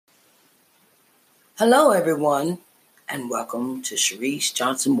Hello, everyone, and welcome to Sharice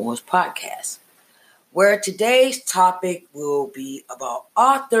Johnson Moore's podcast, where today's topic will be about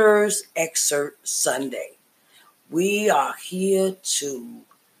Authors Excerpt Sunday. We are here to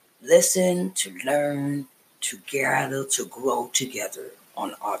listen, to learn, to gather, to grow together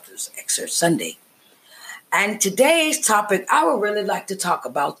on Authors Excerpt Sunday. And today's topic, I would really like to talk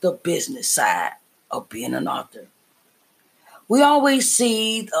about the business side of being an author. We always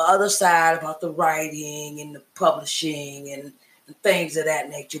see the other side about the writing and the publishing and things of that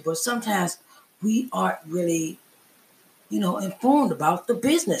nature, but sometimes we aren't really, informed about the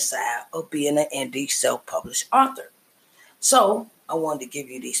business side of being an indie self-published author. So I wanted to give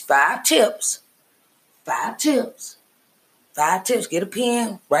you these five tips. Get a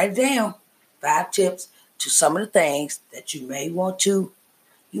pen, write it down. 5 tips to some of the things that you may want to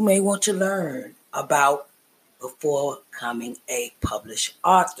learn about before becoming a published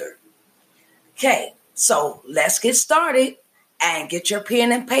author. Okay, so let's get started and get your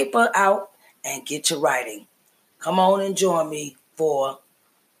pen and paper out and get to writing. Come on and join me for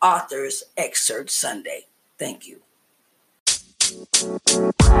Authors Excerpt Sunday. Thank you.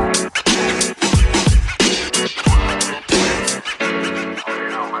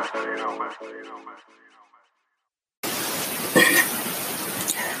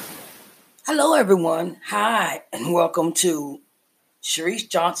 Hello, everyone. Hi, and welcome to Sharice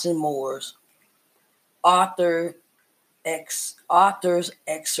Johnson Moore's Authors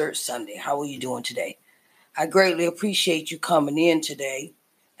Excerpt Sunday. How are you doing today? I greatly appreciate you coming in today,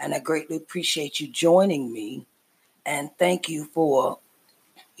 and I greatly appreciate you joining me. And thank you for,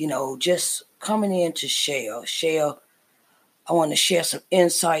 just coming in to share. I want to share some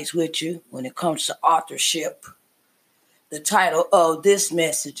insights with you when it comes to authorship. The title of this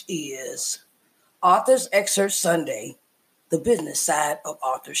message is Authors Excerpt Sunday, the business side of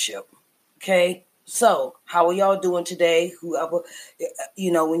authorship. Okay, so how are y'all doing today? Whoever,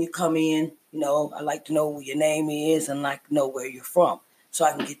 when you come in, I like to know what your name is and like to know where you're from so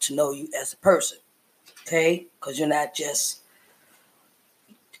I can get to know you as a person. Okay, because you're not just,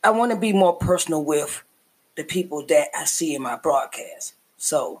 I want to be more personal with the people that I see in my broadcast.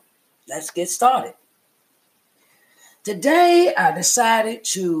 So let's get started. Today, I decided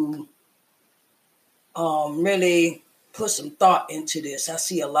to really put some thought into this. I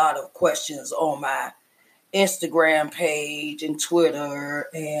see a lot of questions on my Instagram page and Twitter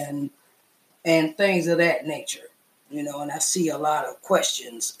and things of that nature, and I see a lot of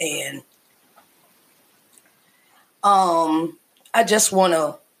questions. And I just want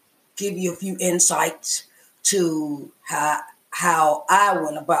to give you a few insights to how I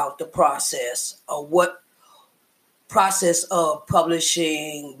went about the process of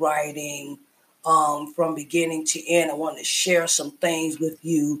publishing, writing, from beginning to end. I want to share some things with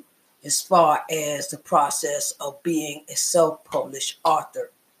you as far as the process of being a self-published author.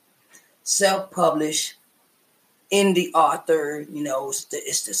 Self-published indie author,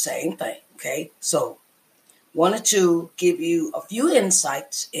 it's the same thing, okay? So wanted to give you a few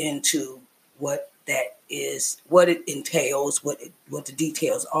insights into what that is, what it entails, what the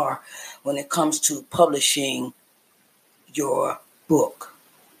details are when it comes to publishing your book.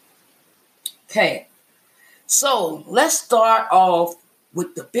 Okay, so let's start off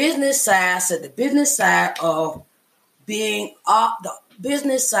with the business side. So the business side of being the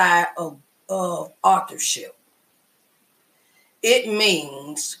business side of authorship. It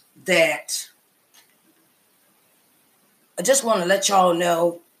means that I just want to let y'all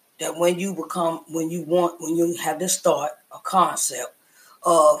know that when you have this thought, a concept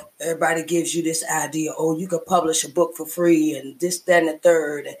of everybody gives you this idea, you could publish a book for free and this, that, and the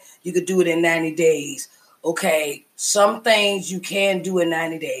third, and you could do it in 90 days. Okay, some things you can do in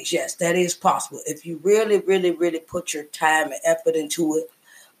 90 days. Yes, that is possible if you really, really, really put your time and effort into it.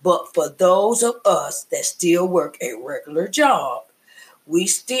 But for those of us that still work a regular job, we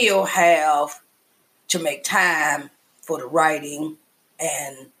still have to make time for the writing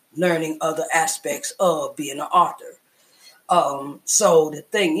and learning other aspects of being an author. So the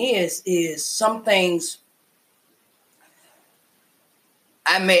thing is some things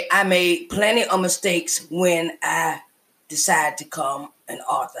I made plenty of mistakes when I decided to become an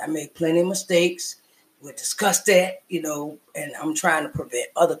author. I made plenty of mistakes. We'll discuss that, and I'm trying to prevent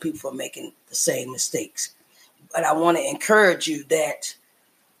other people from making the same mistakes. But I want to encourage you that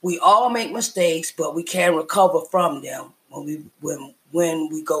we all make mistakes, but we can recover from them when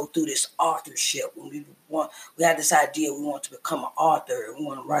we go through this authorship. When we have this idea we want to become an author and we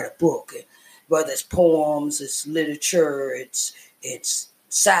want to write a book, and whether it's poems, it's literature, it's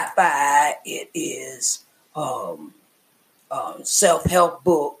sci-fi, it is self-help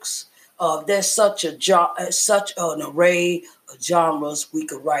books, There's such an array of genres we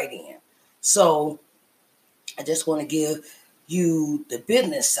could write in. So I just want to give you the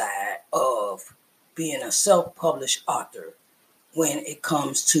business side of being a self-published author when it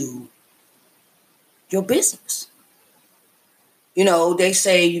comes to your business. You know, they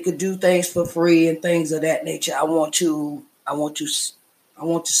say you could do things for free and things of that nature. I want to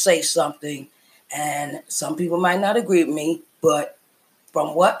say something, and some people might not agree with me, but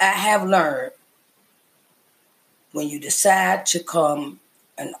from what I have learned, when you decide to become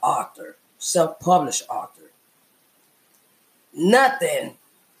an author, self-published author, nothing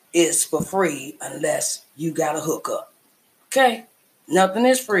is for free unless you got a hookup. Okay? Nothing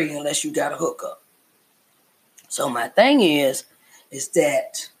is free unless you got a hookup. So my thing is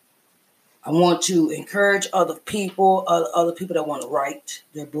that I want to encourage other people that want to write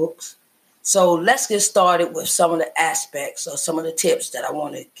their books. So let's get started with some of the aspects or some of the tips that I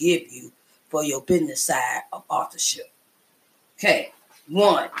want to give you for your business side of authorship. Okay,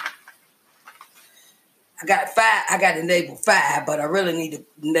 1. I got to label 5, but I really need to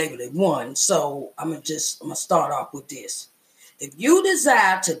label it 1. So I'm gonna start off with this. If you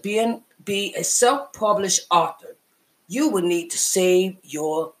desire to be a self-published author, you will need to save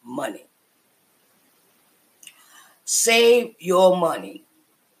your money. Save your money.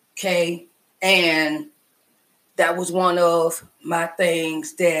 Okay? And that was one of my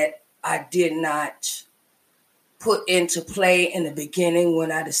things that I did not put into play in the beginning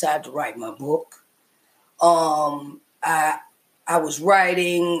when I decided to write my book. I was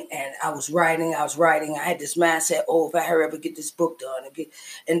writing. I had this mindset, if I ever get this book done.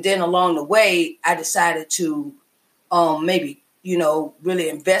 And then along the way, I decided to maybe, really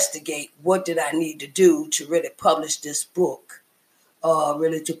investigate what did I need to do to really publish this book,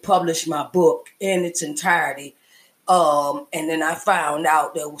 really to publish my book in its entirety. And then I found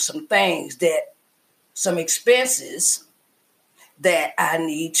out there were some expenses that I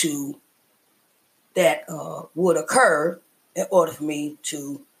need to, that would occur in order for me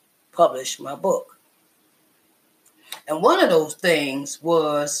to publish my book. And one of those things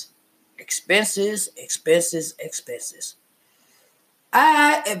was expenses.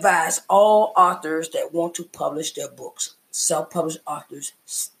 I advise all authors that want to publish their books, self-published authors,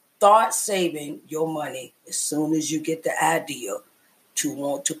 start saving your money as soon as you get the idea to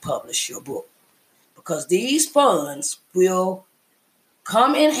want to publish your book. Because these funds will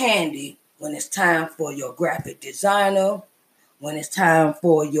come in handy when it's time for your graphic designer, when it's time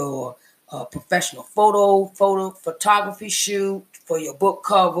for your professional photography shoot, for your book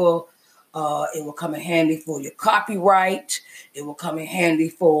cover. It will come in handy for your copyright. It will come in handy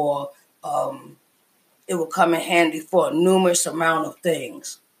for a numerous amount of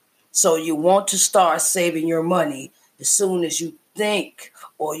things. So you want to start saving your money as soon as you think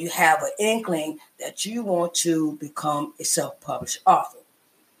or you have an inkling that you want to become a self-published author.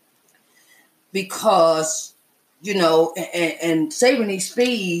 Because, and saving these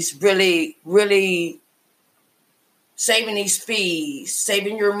fees,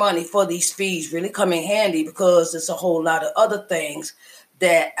 saving your money for these fees really come in handy, because there's a whole lot of other things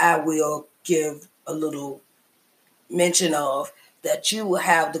that I will give a little mention of that you will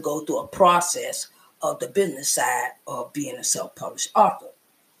have to go through a process of the business side of being a self-published author.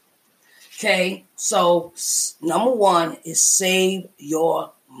 Okay, so number 1 is save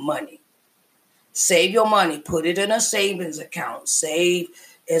your money. Save your money. Put it in a savings account. Save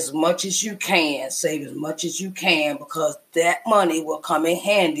as much as you can. Because that money will come in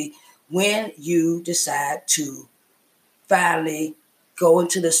handy when you decide to finally go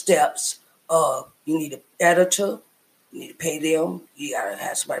into the steps of, you need an editor, you need to pay them, you got to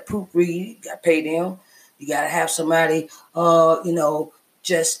have somebody proofread, you got to pay them, you got to have somebody,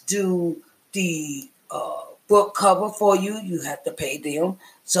 just do the book cover for you, you have to pay them.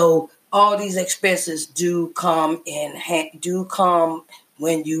 So all these expenses do come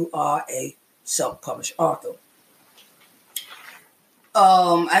when you are a self-published author.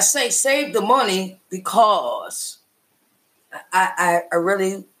 I say save the money because I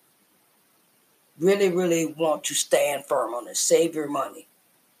really want to stand firm on this. Save your money.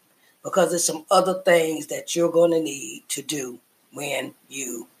 Because there's some other things that you're going to need to do when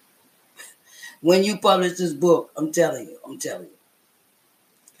you publish this book. I'm telling you.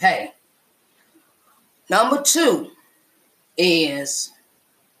 Hey, number 2 is,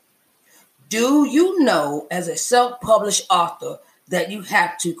 do you know as a self-published author that you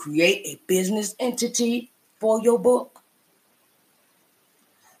have to create a business entity for your book?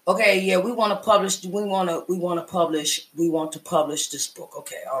 Okay, yeah, we want to publish this book.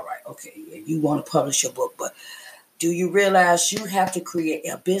 Okay, all right. Okay, yeah, you want to publish your book, but Do you realize you have to create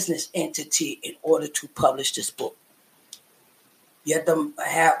a business entity in order to publish this book? You have to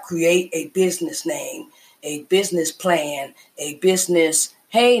create a business name, a business plan, a business.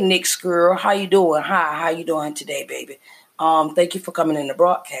 Hey, Nick's girl, how you doing? Hi, how you doing today, baby? Thank you for coming in the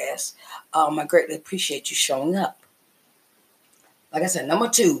broadcast. I greatly appreciate you showing up. Like I said, number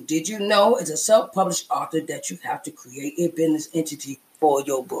 2, did you know as a self-published author that you have to create a business entity for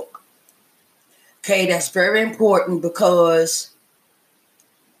your book? Okay, that's very important because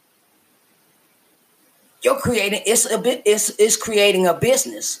you're creating it's creating a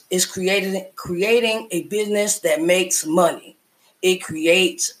business. It's creating a business that makes money. It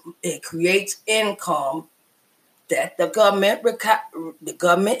creates income that the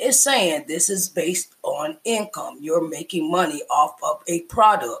government is saying this is based on income. You're making money off of a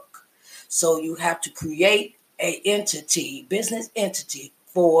product. So you have to create a business entity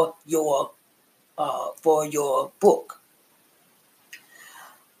for your book.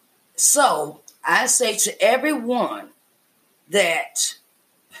 So I say to everyone that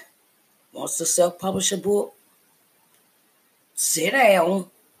wants to self-publish a book, sit down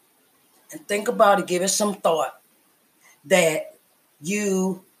and think about it, give it some thought, that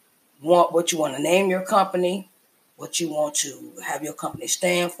you want what you want to name your company, what you want to have your company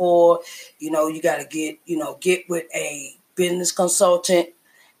stand for. You got to get with a business consultant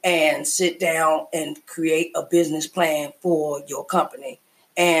and sit down and create a business plan for your company.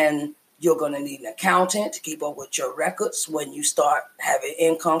 And you're going to need an accountant to keep up with your records when you start having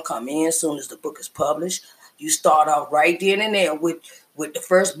income come in as soon as the book is published. You start off right then and there with the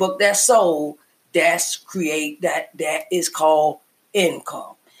first book that's sold. That is called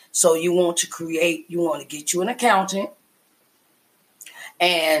income. So you want to get you an accountant,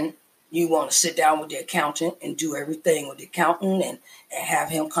 and you want to sit down with the accountant and do everything with the accountant and have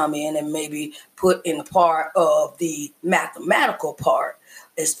him come in and maybe put in a part of the mathematical part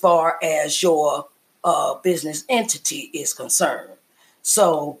as far as your business entity is concerned.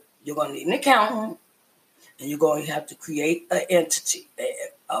 So you're going to need an accountant, and you're going to have to create an entity,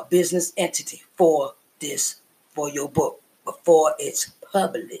 a business entity for your book before it's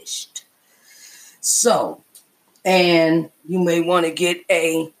published. So, and you may want to get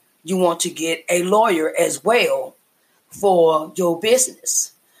a lawyer as well for your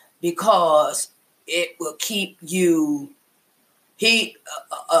business, because it will keep you.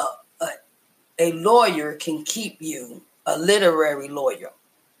 A lawyer can keep you, a literary lawyer.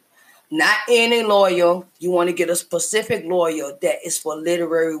 Not any lawyer. You want to get a specific lawyer that is for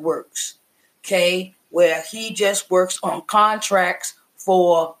literary works, okay? Where he just works on contracts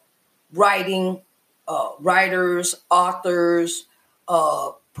for writing, writers, authors,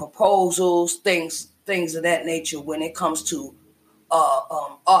 proposals, things of that nature. When it comes to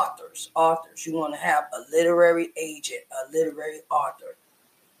authors, you want to have a literary agent, a literary author,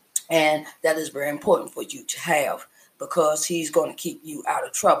 and that is very important for you to have, because he's going to keep you out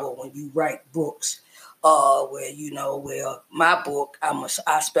of trouble when you write books. Where my book,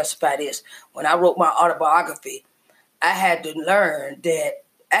 I specify this. When I wrote my autobiography, I had to learn that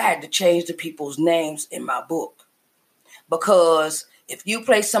I had to change the people's names in my book, because if you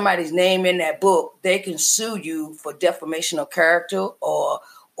place somebody's name in that book, they can sue you for defamation of character or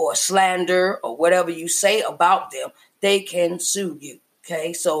slander or whatever you say about them. They can sue you.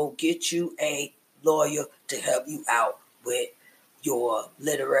 Okay, so get you a lawyer to help you out with your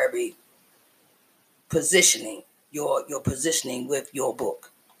literary positioning, your positioning with your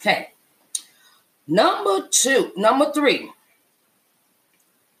book. Okay. Number 3,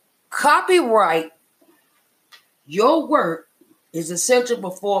 copyright your work is essential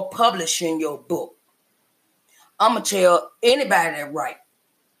before publishing your book. I'm going to tell anybody that write,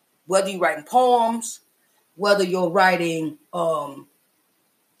 whether you're writing poems, whether you're writing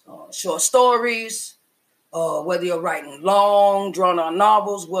short stories, whether you're writing long, drawn-out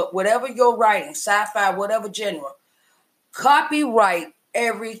novels, whatever you're writing, sci-fi, whatever genre, copyright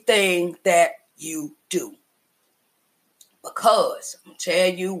everything that you do. Because I'm going to tell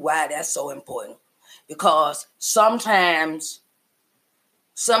you why that's so important. Because sometimes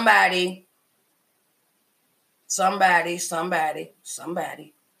somebody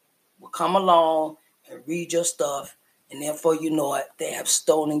will come along and read your stuff, and then before you know it, they have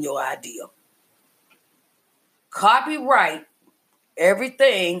stolen your idea. Copyright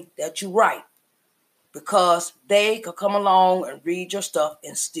everything that you write, because they could come along and read your stuff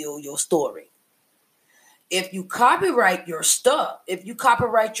and steal your story. If you copyright your stuff, if you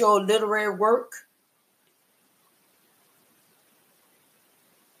copyright your literary work,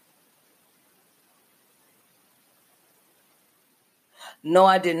 no,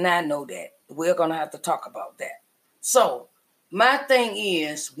 I did not know that. We're going to have to talk about that. So my thing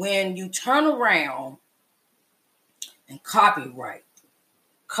is, when you turn around and copywriting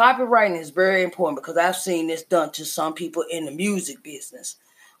is very important, because I've seen this done to some people in the music business,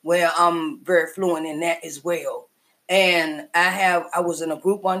 where I'm very fluent in that as well. And I was in a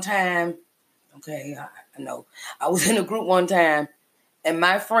group one time. Okay, I know. I was in a group one time, and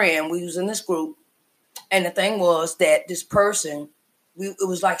my friend, we was in this group, and the thing was that this person, it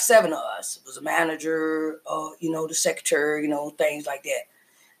was like 7 of us. It was a manager, the secretary, things like that.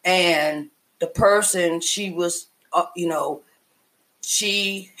 And the person, she was,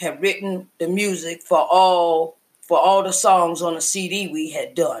 she had written the music for all the songs on the CD we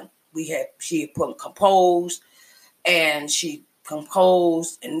had done. She had composed, and she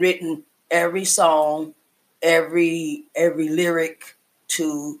composed and written every song, every lyric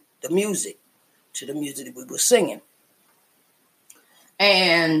to the music that we were singing.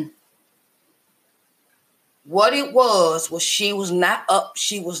 And what it was she was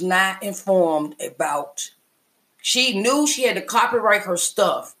not informed about. She knew she had to copyright her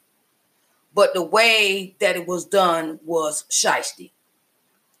stuff, but the way that it was done was shiesty.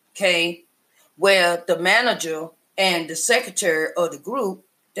 Okay? Where the manager and the secretary of the group,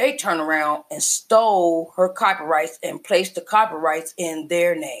 they turned around and stole her copyrights and placed the copyrights in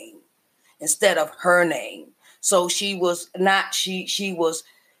their name instead of her name. So she was not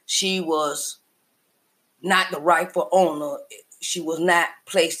the rightful owner. She was not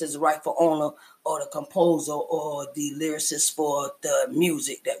placed as the rightful owner or the composer or the lyricist for the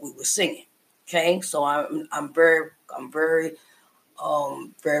music that we were singing. Okay, so I'm very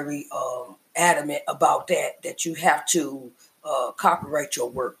adamant about that you have to copyright your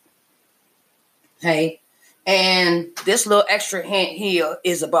work. Okay, and this little extra hint here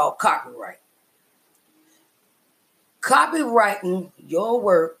is about copyright. Copywriting your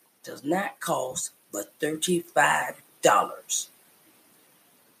work does not cost but $35.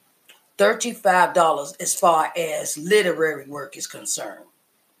 $35 as far as literary work is concerned.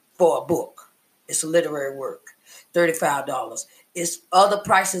 For a book, it's a literary work. $35. It's other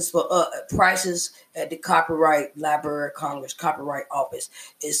prices for prices at the Copyright Library of Congress, Copyright Office.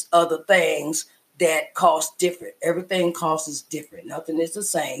 It's other things that cost different. Everything costs is different. Nothing is the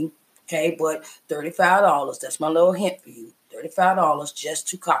same. Okay, but $35. That's my little hint for you. $35 just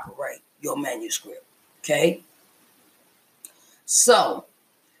to copyright your manuscript. Okay. So,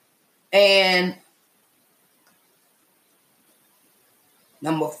 and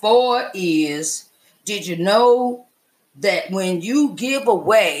number 4 is, did you know that when you give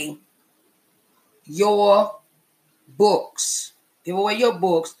away your books,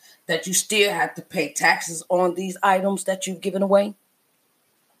 that you still have to pay taxes on these items that you've given away?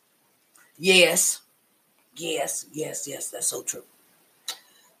 Yes, that's so true.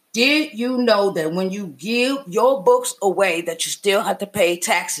 Did you know that when you give your books away, that you still have to pay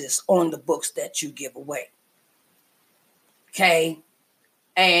taxes on the books that you give away? Okay.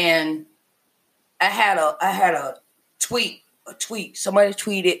 And I had a tweet. Somebody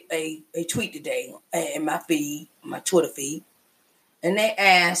tweeted a tweet today in my feed, my Twitter feed. And they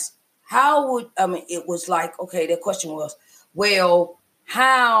asked, it was like, okay, their question was, well,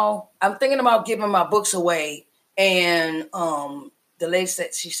 how, I'm thinking about giving my books away. And the lady said,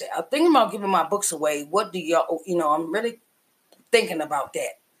 I'm thinking about giving my books away. What do y'all, I'm really thinking about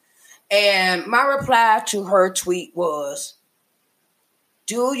that. And my reply to her tweet was,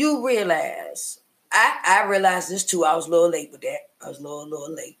 do you realize, I realized this too. I was a little late with that. I was a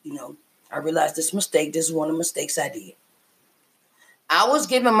little late, I realized this mistake. This is one of the mistakes I did. I was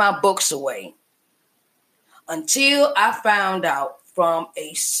giving my books away until I found out from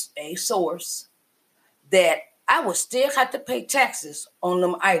a source that I would still have to pay taxes on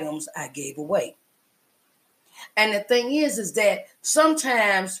them items I gave away. And the thing is that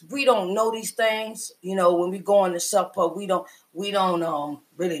sometimes we don't know these things. When we go on the self-pub, we don't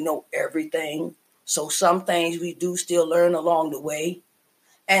really know everything. So some things we do still learn along the way.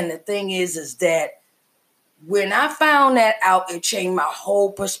 And the thing is that when I found that out, it changed my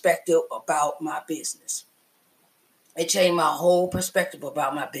whole perspective about my business.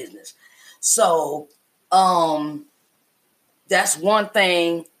 So that's one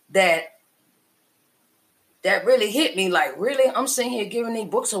thing that really hit me. Like, really, I'm sitting here giving these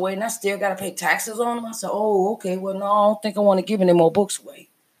books away and I still got to pay taxes on them? I said, oh, okay, well, no, I don't think I want to give any more books away.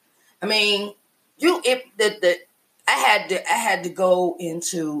 I mean, I had to go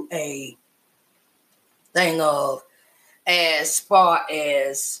into a thing of, as far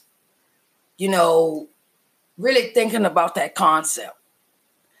as, really thinking about that concept.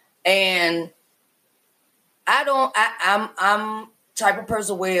 And I'm type of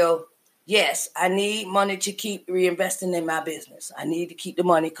person, well, Yes, I need money to keep reinvesting in my business. I need to keep the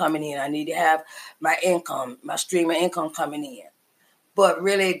money coming in. I need to have my income, my stream of income coming in. But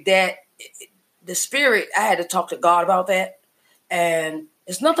really, the spirit, I had to talk to God about that. And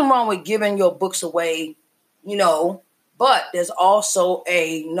there's nothing wrong with giving your books away, but there's also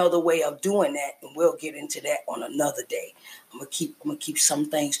another way of doing that, and we'll get into that on another day. I'm gonna keep some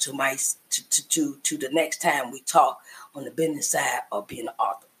things to the next time we talk on the business side of being an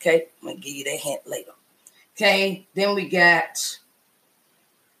author. Okay, I'm gonna give you that hint later. Okay, then we got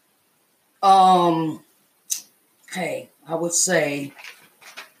okay, I would say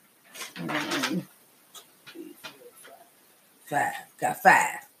five. Got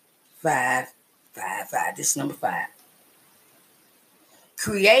five. This is number 5.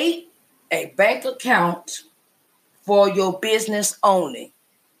 Create a bank account for your business only.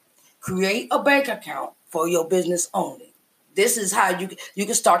 Create a bank account for your business only. This is how you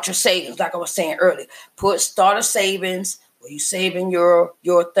can start your savings, like I was saying earlier. Start a savings where you saving your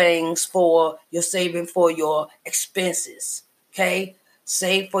things you're saving for your expenses. Okay?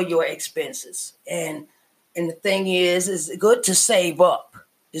 Save for your expenses. And the thing is, it's good to save up.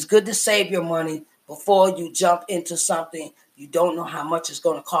 It's good to save your money before you jump into something you don't know how much it's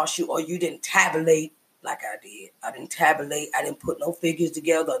going to cost you, or you didn't tabulate like I did. I didn't tabulate. I didn't put no figures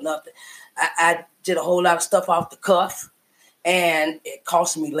together or nothing. I did a whole lot of stuff off the cuff, and it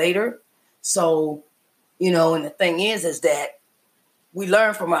cost me later. So, and the thing is that we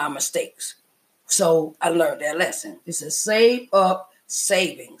learn from our mistakes. So I learned that lesson. It says save up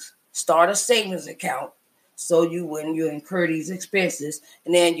savings. Start a savings account. So when you incur these expenses,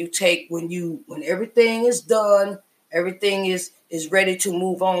 and then you take when everything is done, everything is ready to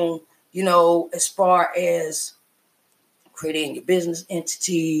move on, as far as creating your business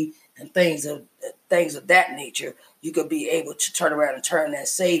entity and things of that nature, you could be able to turn around and turn that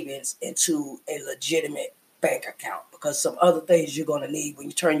savings into a legitimate bank account, because some other things you're going to need when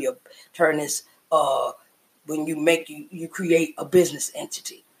you when you create a business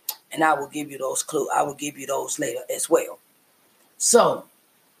entity. And I will give you those clues. I will give you those later as well. So,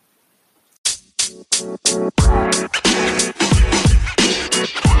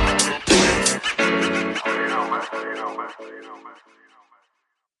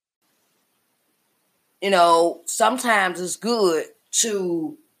 sometimes it's good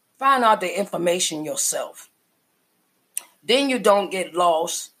to find out the information yourself. Then you don't get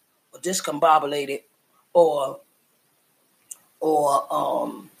lost or discombobulated or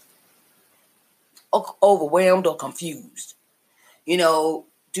overwhelmed or confused. Do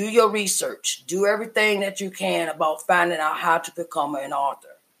your research. Do everything that you can about finding out how to become an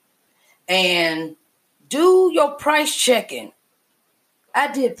author. And do your price checking.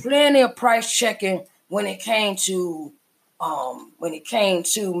 I did plenty of price checking when it came to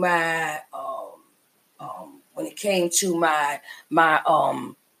my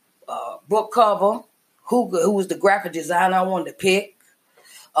book cover. Who was the graphic designer I wanted to pick?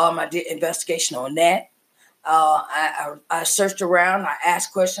 I did investigation on that. I searched around. I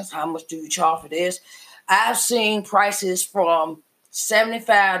asked questions. How much do you charge for this? I've seen prices from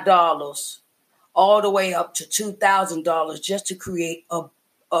 $75 all the way up to $2,000 just to create a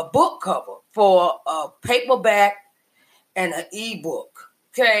book cover for a paperback and an ebook.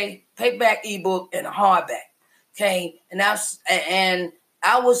 Okay, paperback, ebook, and a hardback. Okay, and I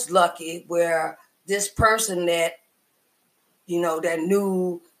was lucky where this person that that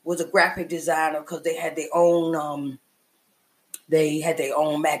knew was a graphic designer, because they had their own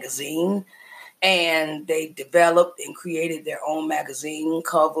magazine, and they developed and created their own magazine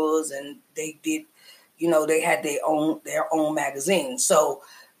covers, and they did, they had their own magazine. So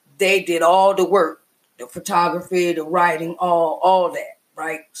they did all the work, the photography, the writing, all that,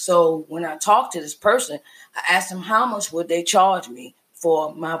 right? So when I talked to this person, I asked them how much would they charge me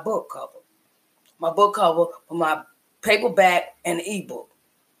for my book cover. My book cover for my paperback and ebook.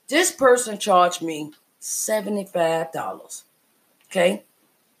 This person charged me $75. Okay?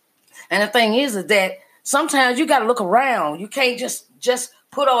 And the thing is that sometimes you got to look around. You can't just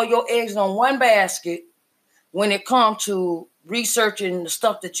put all your eggs on one basket when it comes to researching the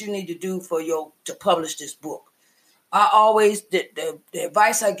stuff that you need to do to publish this book. I always, the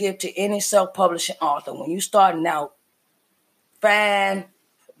advice I give to any self-publishing author, when you're starting out, find,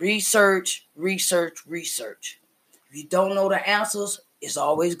 research. If you don't know the answers, it's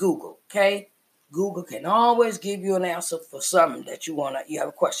always Google, okay? Google can always give you an answer for something that you have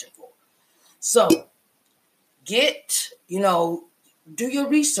a question for. So, do your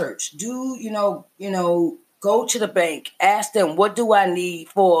research. Go to the bank. Ask them, what do I need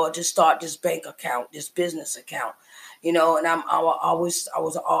to start this bank account, this business account? And I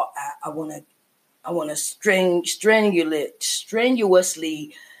want to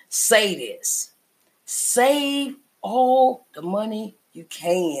strenuously say this: save all the money you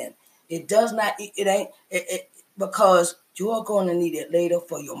can. It does not. It ain't. Because you're going to need it later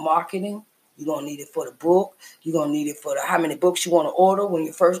for your marketing. You're going to need it for the book. You're going to need it for how many books you want to order when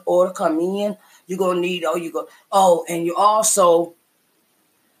your first order come in. You're going to need, and you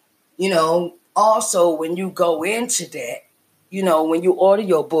also, when you go into that, when you order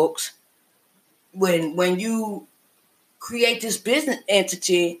your books, when you create this business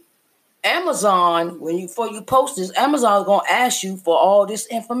entity, Amazon, before you post this, Amazon's going to ask you for all this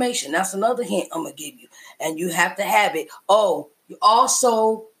information. That's another hint I'm going to give you. And you have to have it. Oh, you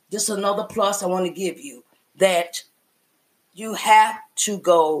also, this is another plus I want to give you, that you have to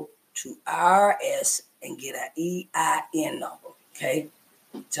go to IRS and get an EIN number. Okay?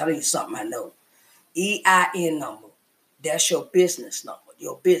 I'm telling you something I know. EIN number. That's your business number.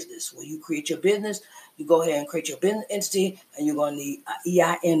 Your business. When you create your business, you go ahead and create your business entity, and you're going to need an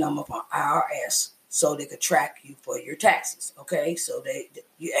EIN number from IRS so they can track you for your taxes. Okay? So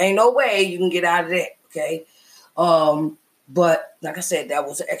you ain't no way you can get out of that. Okay? But like I said, that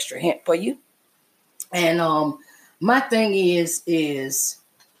was an extra hint for you. And my thing is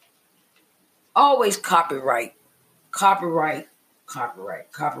always copyright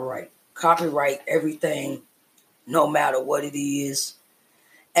everything, no matter what it is.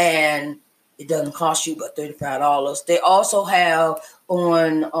 And it doesn't cost you but $35. They also have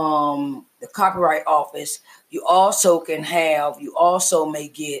on the Copyright Office, you also may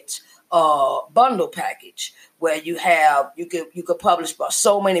get a bundle package where you could publish about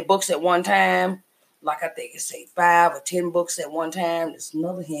so many books at one time. Like I think it's 5 or 10 books at one time. There's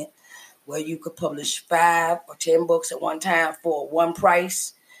another hint where you could publish 5 or 10 books at one time for one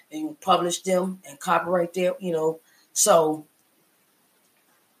price, and you publish them and copyright them, So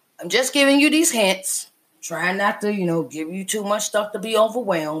I'm just giving you these hints, trying not to, give you too much stuff to be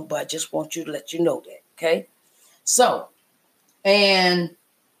overwhelmed, but I just want you to let you know that, okay? So, and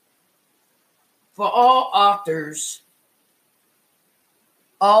for all authors,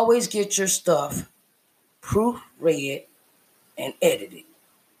 always get your stuff proofread and edited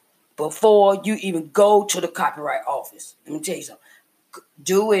before you even go to the Copyright Office. Let me tell you something.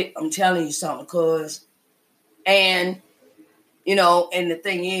 Do it. I'm telling you something, and the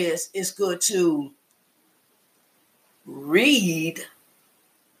thing is, it's good to read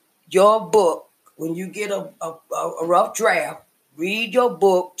your book when you get a rough draft. Read your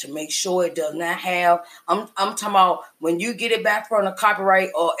book to make sure it does not have. I'm talking about when you get it back from the copyright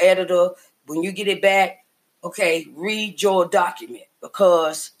or editor. When you get it back, okay, read your document,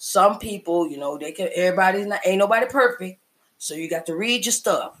 because some people, ain't nobody perfect. So you got to read your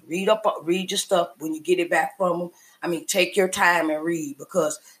stuff. Read your stuff when you get it back from them. I mean, take your time and read,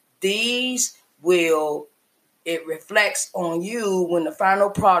 because it reflects on you when the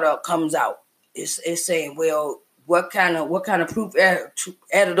final product comes out. It's saying, well, what kind of proof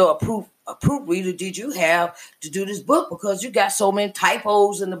editor or proofreader did you have to do this book? Because you got so many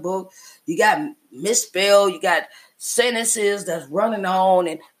typos in the book. You got misspelled. You got sentences that's running on,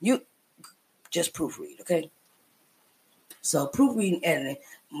 and you just proofread, okay? So proofreading editing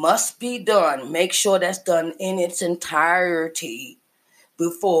must be done. Make sure that's done in its entirety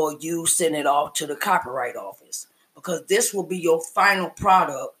before you send it off to the Copyright Office, because this will be your final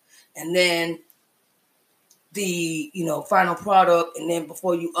product. And then the final product, and then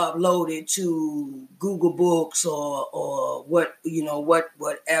before you upload it to Google Books or whatever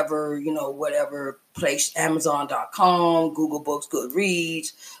place, Amazon.com, Google Books,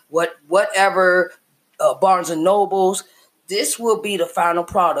 Goodreads, whatever, Barnes and Nobles. This will be the final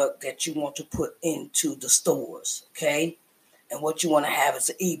product that you want to put into the stores, okay? And what you want to have is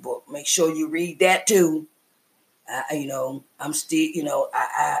an ebook. Make sure you read that too. I'm still,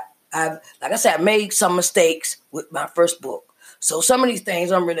 I've like I said, I made some mistakes with my first book. So some of these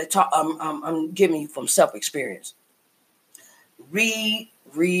things I'm giving you from self-experience. Read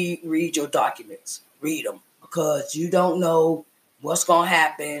your documents. Read them, because you don't know what's going to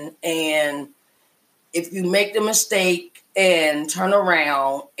happen. And if you make the mistake and turn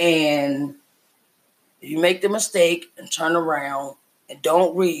around and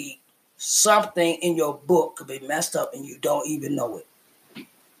don't read, something in your book could be messed up and you don't even know it.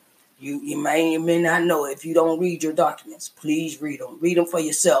 You may not know it if you don't read your documents. Please read them. Read them for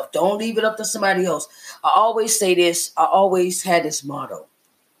yourself. Don't leave it up to somebody else. I always say this. I always had this motto.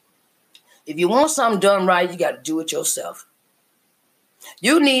 If you want something done right, you got to do it yourself.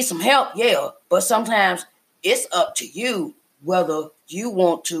 You need some help, yeah, but sometimes it's up to you whether you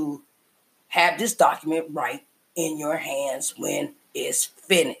want to have this document right in your hands when it's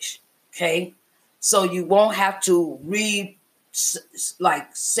finished. Okay? So you won't have to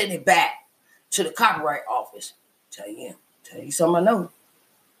send it back to the copyright office. Tell you something I know.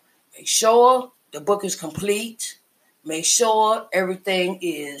 Make sure the book is complete. Make sure everything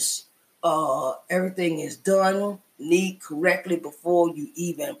is done neat correctly before you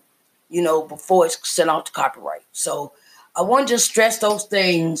even, before it's sent out to copyright. So I want to just stress those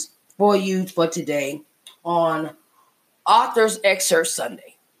things for you for today on Authors Excerpt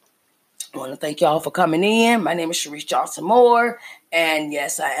Sunday. I want to thank y'all for coming in. My name is Sharice Johnson Moore, and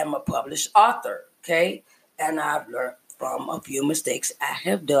yes, I am a published author, okay? And I've learned from a few mistakes I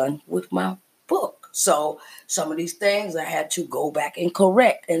have done with my book. So some of these things I had to go back and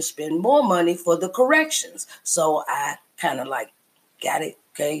correct and spend more money for the corrections. So I kind of got it,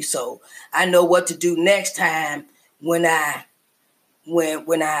 okay? So I know what to do next time when I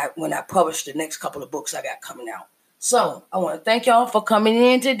publish the next couple of books I got coming out. So I want to thank y'all for coming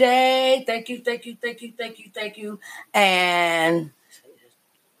in today. Thank you. And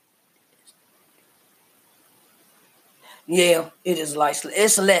yeah, it is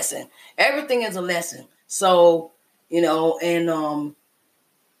it's a lesson. Everything is a lesson. So,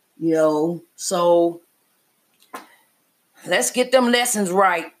 so let's get them lessons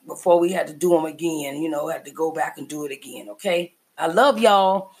right before we have to do them again. Have to go back and do it again. Okay. I love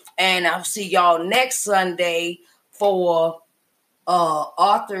y'all, and I'll see y'all next Sunday for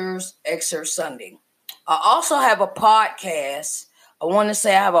Authors Excerpt Sunday. I also have a podcast. I want to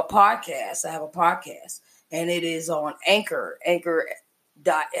say I have a podcast, and it is on anchor.fm.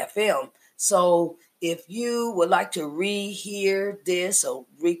 So if you would like to rehear this or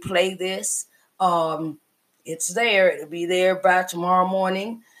replay this, it's there. It'll be there by tomorrow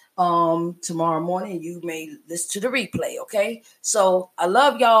morning. You may listen to the replay, okay? So I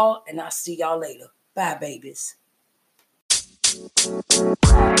love y'all, and I'll see y'all later. Bye, babies.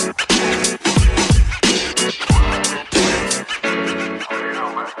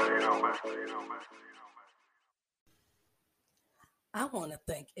 I want to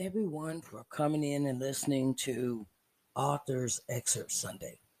thank everyone for coming in and listening to Authors Excerpt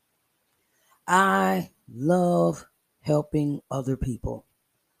Sunday. I love helping other people.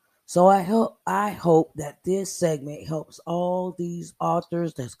 So I hope that this segment helps all these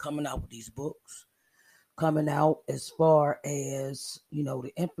authors that's coming out with these books, coming out as far as,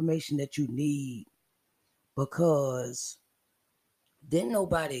 the information that you need, because didn't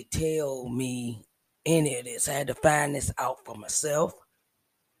nobody tell me any of this. I had to find this out for myself.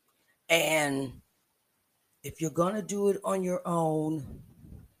 And if you're going to do it on your own,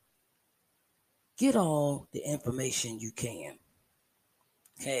 get all the information you can.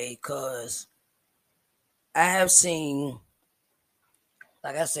 Okay, because I have seen,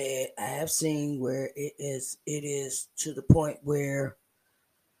 like I said, where it is to the point where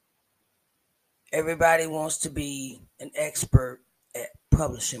everybody wants to be an expert at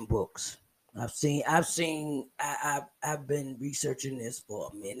publishing books. I've been researching this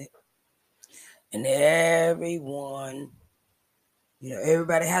for a minute, and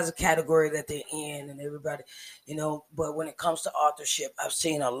everybody has a category that they're in, and everybody, but when it comes to authorship, I've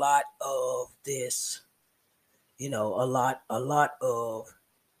seen a lot of this, a lot of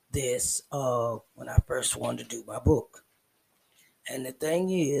this when I first wanted to do my book. And the thing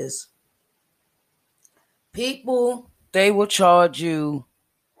is, people, they will charge you,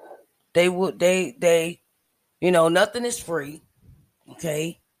 nothing is free,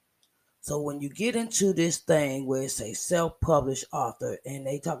 okay? So when you get into this thing where it's a self-published author, and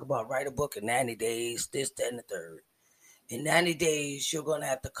they talk about write a book in 90 days, this, that, and the third. In 90 days, you're going to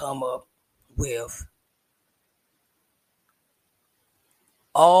have to come up with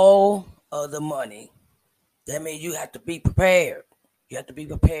all of the money. That means you have to be prepared. You have to be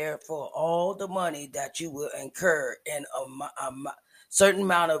prepared for all the money that you will incur in a certain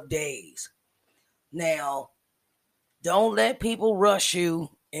amount of days. Now, don't let people rush you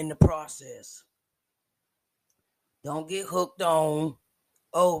in the process. Don't get hooked on,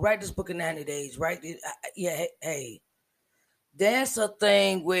 write this book in 90 days, write it. Hey, that's a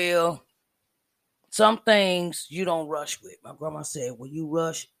thing where some things you don't rush with. My grandma said, when you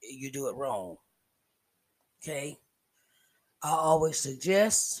rush, you do it wrong. Okay? I always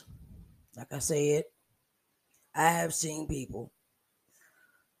suggest, like I said, I have seen people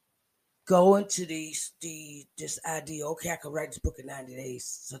go into this idea, okay, I can write this book in 90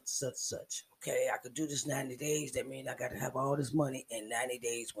 days, such. Okay, I could do this 90 days. That means I got to have all this money in 90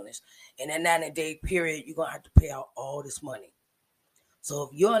 days. When it's in that 90-day period, you're going to have to pay out all this money. So if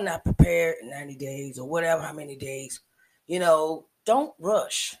you're not prepared in 90 days or whatever, how many days, don't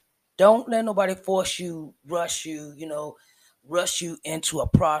rush. Don't let nobody rush you, rush you into a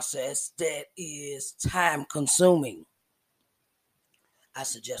process that is time consuming. I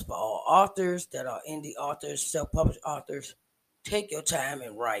suggest for all authors that are indie authors, self-published authors, take your time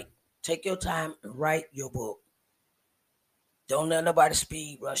and write. Take your time and write your book. Don't let nobody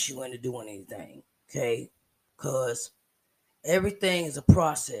speed rush you into doing anything, okay? Because everything is a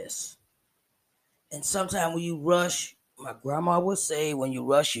process. And sometimes when you rush, my grandma would say, when you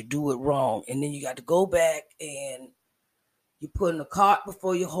rush, you do it wrong. And then you got to go back and you put the cart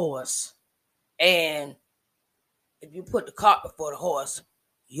before your horse. And if you put the cart before the horse,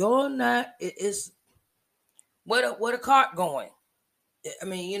 you're not, it's, where the cart going? I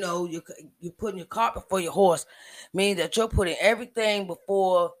mean, you're putting your cart before your horse, meaning that you're putting everything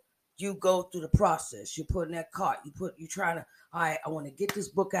before you go through the process. You're putting that cart. You're trying to, all right, I want to get this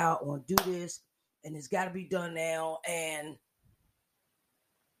book out. I want to do this, and it's got to be done now. And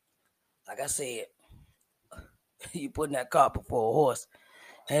like I said, you're putting that cart before a horse,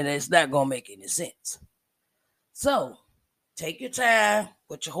 and it's not gonna make any sense. So take your time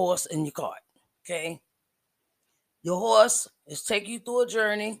with your horse and your cart. Okay. Your horse is taking you through a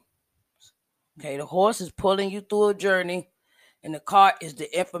journey. Okay, the horse is pulling you through a journey, and the cart is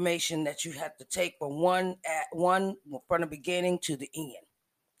the information that you have to take from from the beginning to the end.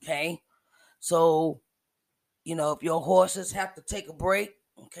 Okay, so if your horses have to take a break,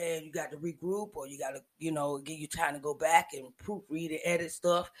 okay, you got to regroup, or you got to give you time to go back and proofread and edit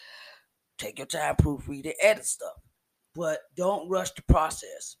stuff. Take your time, proofread and edit stuff, but don't rush the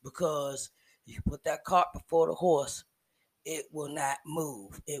process, because if you put that cart before the horse, it will not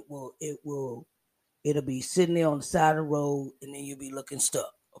move. It'll be sitting there on the side of the road, and then you'll be looking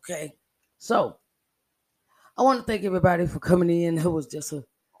stuck. Okay. So I want to thank everybody for coming in. It was just a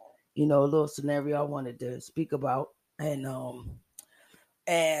little scenario I wanted to speak about. And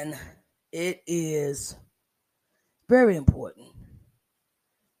it is very important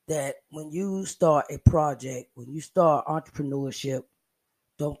that when you start a project, when you start entrepreneurship,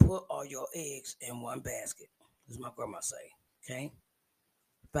 don't put all your eggs in one basket, as my grandma say. Okay.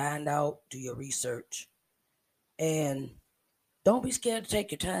 Find out, do your research, and don't be scared to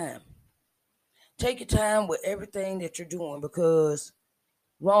take your time. Take your time with everything that you're doing, because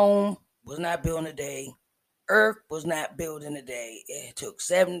Rome was not built in a day. Earth was not built in a day. It took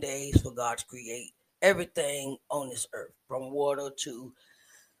 7 days for God to create everything on this earth, from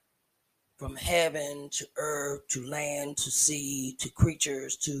from heaven to earth to land to sea to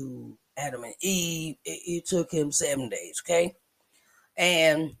creatures to Adam and Eve. It took him 7 days, okay?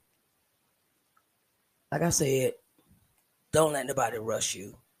 And like I said, don't let nobody rush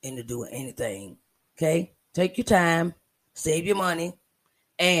you into doing anything, okay? Take your time, save your money,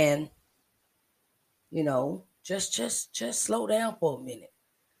 and just slow down for a minute.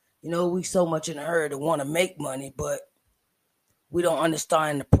 We so much in a hurry to want to make money, but we don't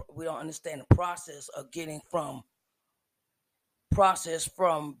understand the process of getting from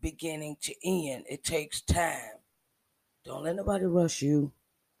beginning to end. It takes time. Don't let nobody rush you.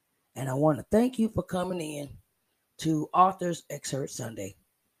 And I want to thank you for coming in to Authors Excerpt Sunday.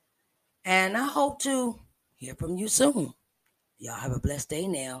 And I hope to hear from you soon. Y'all have a blessed day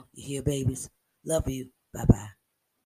now. You hear, babies? Love you. Bye-bye.